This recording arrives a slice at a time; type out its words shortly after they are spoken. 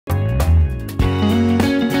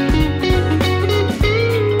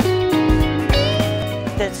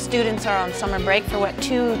the students are on summer break for what,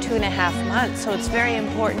 2.5 months, so it's very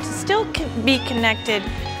important to still be connected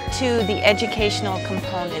to the educational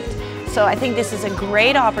component. So I think this is a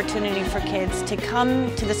great opportunity for kids to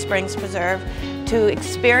come to the Springs Preserve to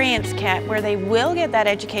experience camp where they will get that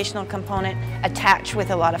educational component attached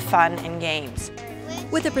with a lot of fun and games.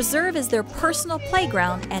 With the preserve as their personal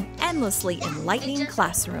playground and endlessly enlightening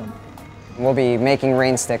classroom. We'll be making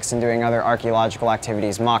rain sticks and doing other archaeological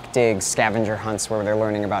activities, mock digs, scavenger hunts where they're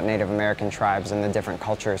learning about Native American tribes and the different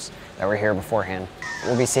cultures that were here beforehand.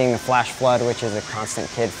 We'll be seeing the flash flood, which is a constant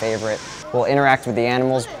kid favorite. We'll interact with the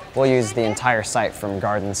animals. We'll use the entire site from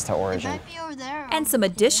gardens to origin. And some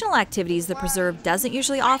additional activities the preserve doesn't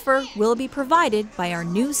usually offer will be provided by our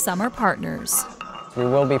new summer partners. We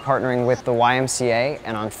will be partnering with the YMCA,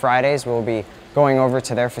 and on Fridays we'll be going over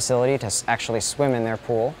to their facility to actually swim in their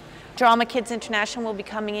pool. Drama Kids International will be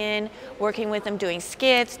coming in, working with them, doing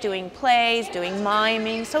skits, doing plays, doing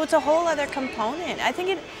miming, so it's a whole other component. I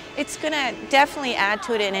think it's going to definitely add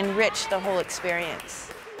to it and enrich the whole experience.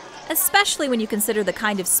 Especially when you consider the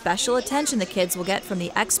kind of special attention the kids will get from the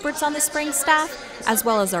experts on the Springs staff, as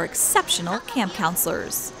well as our exceptional camp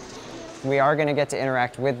counselors. We are going to get to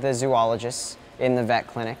interact with the zoologists in the vet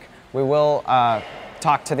clinic. We will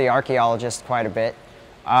talk to the archaeologists quite a bit.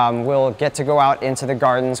 We'll get to go out into the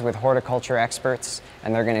gardens with horticulture experts,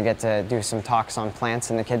 and they're going to get to do some talks on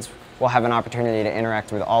plants, and the kids will have an opportunity to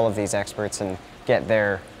interact with all of these experts and get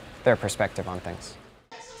their perspective on things.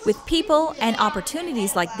 With people and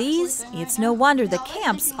opportunities like these, it's no wonder the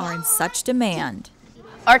camps are in such demand.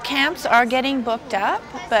 Our camps are getting booked up,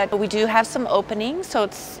 but we do have some openings, so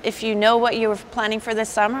if you know what you're planning for this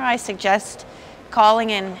summer, I suggest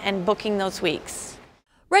calling and booking those weeks.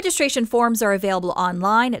 Registration forms are available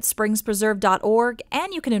online at springspreserve.org,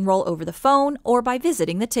 and you can enroll over the phone or by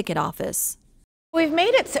visiting the ticket office. We've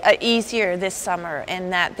made it easier this summer in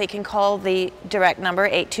that they can call the direct number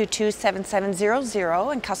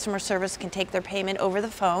 822-7700 and customer service can take their payment over the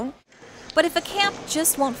phone. But if a camp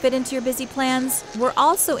just won't fit into your busy plans, we're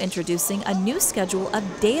also introducing a new schedule of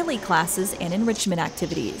daily classes and enrichment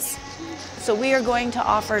activities. So we are going to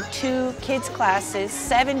offer 2 kids classes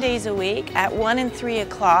 7 days a week at 1 and 3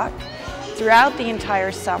 o'clock throughout the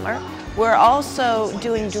entire summer. We're also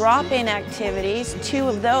doing drop-in activities, 2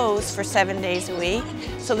 of those for 7 days a week.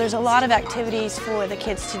 So there's a lot of activities for the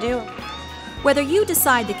kids to do. Whether you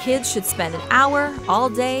decide the kids should spend an hour, all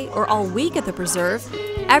day, or all week at the preserve,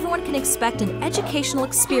 everyone can expect an educational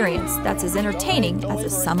experience that's as entertaining as a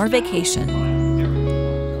summer vacation.